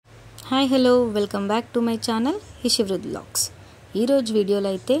Hi hello welcome back to my channel హిషివృద్ vlogs. ఈరోజు వీడియోలో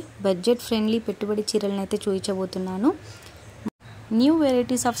అయితే బడ్జెట్ ఫ్రెండ్లీ పెట్టుబడి చీరలను అయితే చూపించబోతున్నాను. న్యూ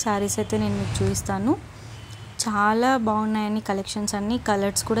వెరైటీస్ ఆఫ్ శారీస్ అయితే నేను మీకు చూపిస్తాను. చాలా బాగున్నాయని కలెక్షన్స్ అన్ని,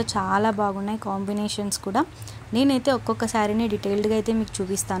 కలర్స్ కూడా చాలా బాగున్నాయి, కాంబినేషన్స్ కూడా. నేనైతే ఒక్కొక్క శారీని డీటెయిల్డ్గా అయితే మీకు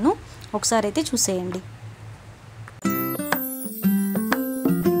చూపిస్తాను, ఒకసారి అయితే చూసేయండి.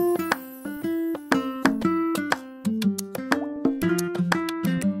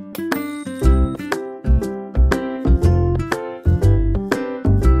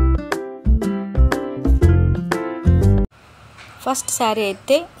 ఫస్ట్ శారీ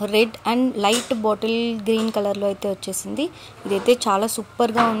అయితే red and light bottle green కలర్లో అయితే వచ్చేసింది. ఇదైతే చాలా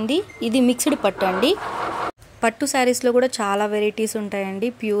సూపర్గా ఉంది. ఇది మిక్స్డ్ పట్టు అండి. పట్టు శారీస్లో కూడా చాలా వెరైటీస్ ఉంటాయండి.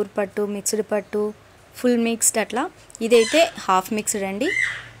 ప్యూర్ పట్టు, మిక్స్డ్ పట్టు, ఫుల్ మిక్స్డ్ అట్లా. ఇదైతే హాఫ్ మిక్స్డ్ అండి.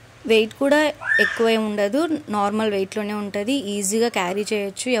 వెయిట్ కూడా ఎక్కువ ఉండదు, నార్మల్ వెయిట్లోనే ఉంటుంది. ఈజీగా క్యారీ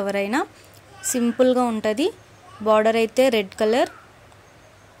చేయొచ్చు ఎవరైనా. సింపుల్గా ఉంటుంది. బార్డర్ అయితే రెడ్ కలర్,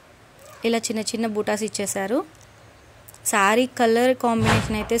 ఇలా చిన్న చిన్న బూటాస్ ఇచ్చేసారు. శారీ కలర్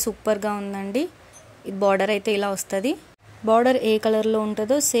కాంబినేషన్ అయితే సూపర్గా ఉందండి. ఈ బార్డర్ అయితే ఇలా వస్తుంది. బార్డర్ ఏ కలర్లో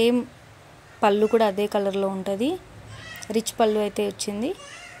ఉంటుందో సేమ్ పళ్ళు కూడా అదే కలర్లో ఉంటుంది. రిచ్ పళ్ళు అయితే వచ్చింది.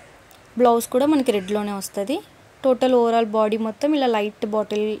 బ్లౌజ్ కూడా మనకి రెడ్లోనే వస్తుంది. టోటల్ ఓవరాల్ బాడీ మొత్తం ఇలా లైట్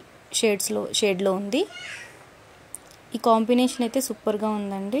బాటిల్ షేడ్లో ఉంది. ఈ కాంబినేషన్ అయితే సూపర్గా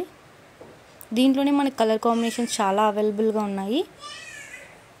ఉందండి. దీంట్లోనే మనకి కలర్ కాంబినేషన్స్ చాలా అవైలబుల్గా ఉన్నాయి.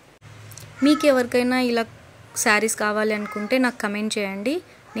 మీకు ఎవరికైనా ఇలా శారీస్ కావాలి అనుకుంటే నాకు కమెంట్ చేయండి.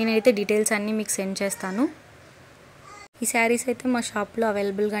 నేనైతే డీటెయిల్స్ అన్నీ మీకు సెండ్ చేస్తాను. ఈ శారీస్ అయితే మా షాప్లో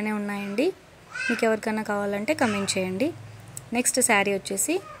అవైలబుల్గానే ఉన్నాయండి. మీకు ఎవరికైనా కావాలంటే కమెంట్ చేయండి. నెక్స్ట్ శారీ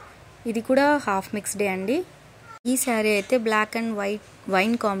వచ్చేసి ఇది కూడా హాఫ్ మిక్స్డే అండి. ఈ శారీ అయితే బ్లాక్ అండ్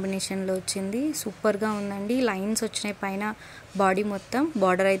వైన్ కాంబినేషన్లో వచ్చింది. సూపర్గా ఉందండి. లైన్స్ వచ్చినాయి పైన బాడీ మొత్తం.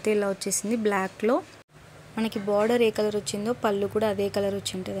 బార్డర్ అయితే ఇలా వచ్చేసింది బ్లాక్లో. మనకి బార్డర్ ఏ కలర్ వచ్చిందో పళ్ళు కూడా అదే కలర్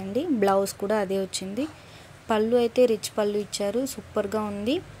వచ్చి ఉంటుందండి. బ్లౌజ్ కూడా అదే వచ్చింది. పళ్ళు అయితే రిచ్ పళ్ళు ఇచ్చారు. సూపర్గా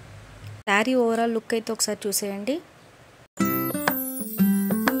ఉంది. శారీ ఓవరాల్ లుక్ అయితే ఒకసారి చూసేయండి.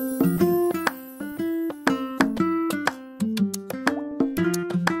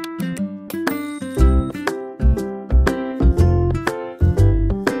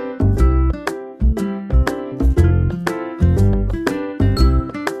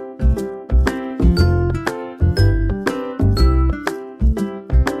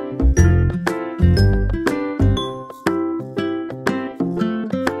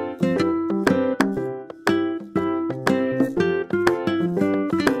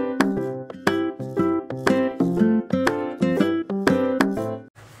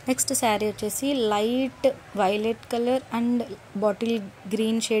 నెక్స్ట్ శారీ వచ్చేసి light violet colour and bottle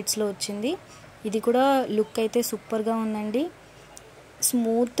green షేడ్స్లో వచ్చింది. ఇది కూడా లుక్ అయితే సూపర్గా ఉందండి.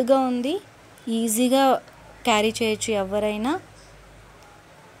 స్మూత్గా ఉంది. ఈజీగా క్యారీ చేయొచ్చు ఎవరైనా.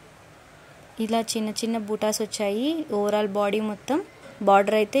 ఇలా చిన్న చిన్న బూటాస్ వచ్చాయి ఓవరాల్ బాడీ మొత్తం.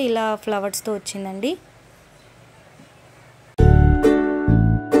 బార్డర్ అయితే ఇలా ఫ్లవర్స్తో వచ్చిందండి.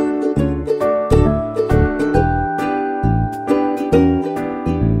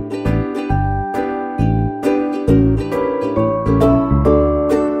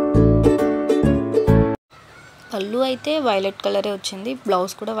 పళ్ళు అయితే వైలెట్ కలరే వచ్చింది.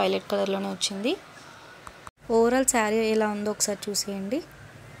 బ్లౌజ్ కూడా వైలెట్ కలర్లోనే వచ్చింది. ఓవరాల్ శారీ ఎలా ఉందో ఒకసారి చూసేయండి.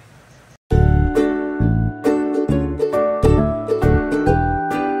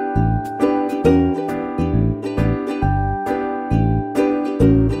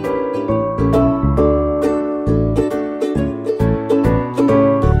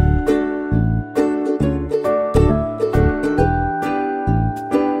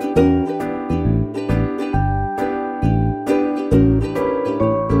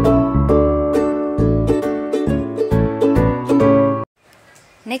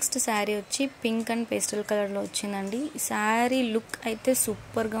 నెక్స్ట్ శారీ వచ్చి పింక్ అండ్ పేస్టల్ కలర్లో వచ్చిందండి. శారీ లుక్ అయితే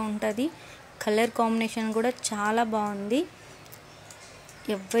సూపర్గా ఉంటుంది. కలర్ కాంబినేషన్ కూడా చాలా బాగుంది.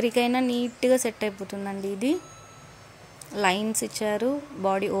 ఎవరికైనా నీట్గా సెట్ అయిపోతుందండి. ఇది లైన్స్ ఇచ్చారు.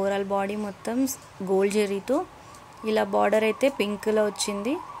 బాడీ ఓవరాల్ బాడీ మొత్తం గోల్డ్ జరీతో. ఇలా బార్డర్ అయితే పింక్లో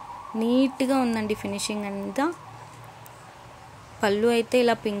వచ్చింది. నీట్గా ఉందండి ఫినిషింగ్ అంతా. పళ్ళు అయితే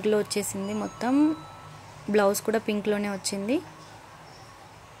ఇలా పింక్లో వచ్చేసింది మొత్తం. బ్లౌజ్ కూడా పింక్లోనే వచ్చింది.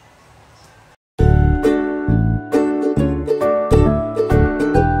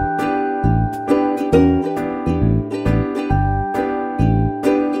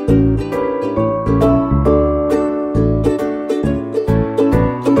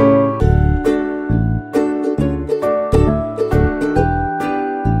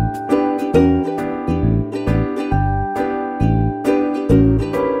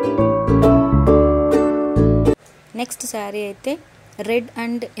 నెక్స్ట్ శారీ అయితే రెడ్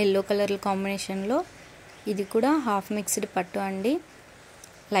అండ్ ఎల్లో కలర్ కాంబినేషన్లో, ఇది కూడా హాఫ్ మిక్స్డ్ పట్టు అండి.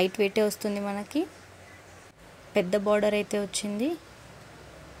 లైట్ వెయిటే వస్తుంది మనకి. పెద్ద బార్డర్ అయితే వచ్చింది.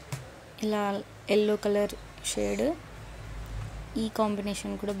 ఇలా ఎల్లో కలర్ షేడ్, ఈ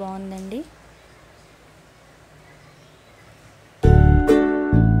కాంబినేషన్ కూడా బాగుందండి.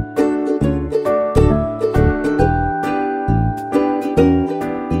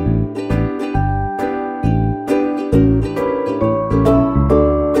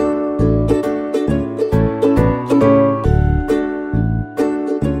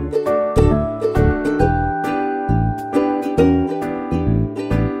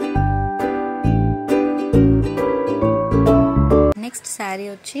 నెక్స్ట్ శారీ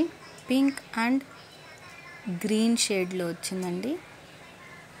వచ్చి పింక్ అండ్ గ్రీన్ షేడ్లో వచ్చిందండి.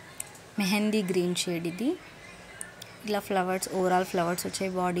 మెహందీ గ్రీన్ షేడ్ ఇది. ఇలా ఫ్లవర్స్, ఓవరాల్ ఫ్లవర్స్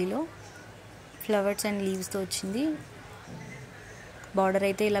వచ్చాయి బాడీలో. ఫ్లవర్స్ అండ్ లీవ్స్తో వచ్చింది. బార్డర్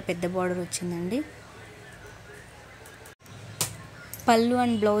అయితే ఇలా పెద్ద బార్డర్ వచ్చిందండి. పళ్ళు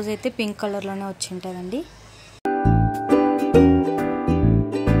అండ్ బ్లౌజ్ అయితే పింక్ కలర్లోనే వచ్చి ఉంటుందండి.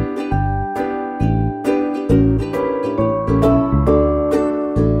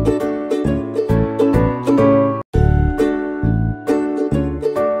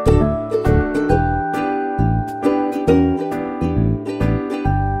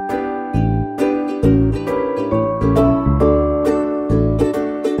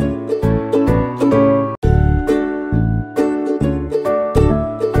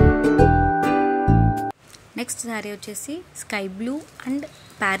 నెక్స్ట్ శారీ వచ్చేసి sky blue and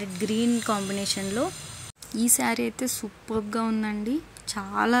parrot green కాంబినేషన్లో. ఈ శారీ అయితే సూపర్గా ఉందండి.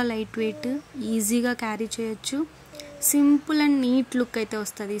 చాలా లైట్ వెయిట్, ఈజీగా క్యారీ చేయొచ్చు. సింపుల్ అండ్ నీట్ లుక్ అయితే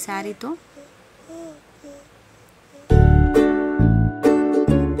వస్తుంది ఈ శారీతో.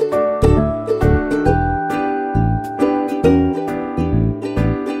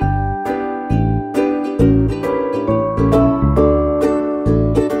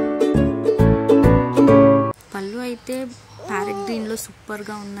 అయితే ప్యారెట్ గ్రీన్లో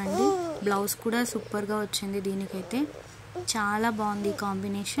సూపర్గా ఉందండి. బ్లౌజ్ కూడా సూపర్గా వచ్చింది. దీనికైతే చాలా బాగుంది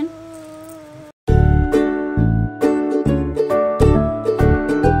కాంబినేషన్.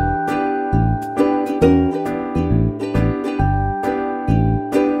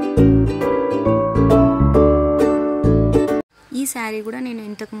 ఈ శారీ కూడా నేను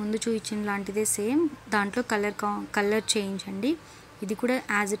ఇంతకు ముందు చూపించిన లాంటిదే, సేమ్. దాంట్లో కలర్ చేంజ్ అండి. ఇది కూడా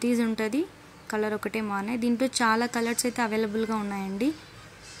యాజ్ ఇట్ ఈజ్ ఉంటుంది. కలర్ ఒకటే మానే. దీంట్లో చాలా కలర్స్ అయితే అవైలబుల్గా ఉన్నాయండి.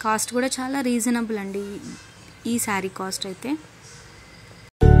 కాస్ట్ కూడా చాలా రీజనబుల్ అండి ఈ శారీ కాస్ట్ అయితే.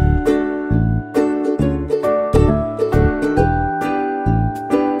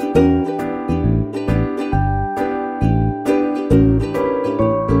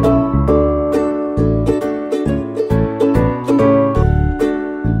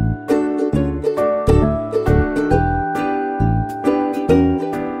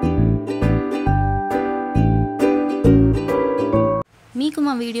 మీకు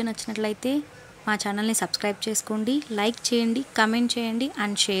మా వీడియో నచ్చినట్లయితే మా ఛానల్ని సబ్స్క్రైబ్ చేసుకోండి, లైక్ చేయండి, కమెంట్ చేయండి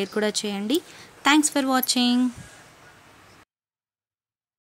అండ్ షేర్ కూడా చేయండి. Thanks for watching.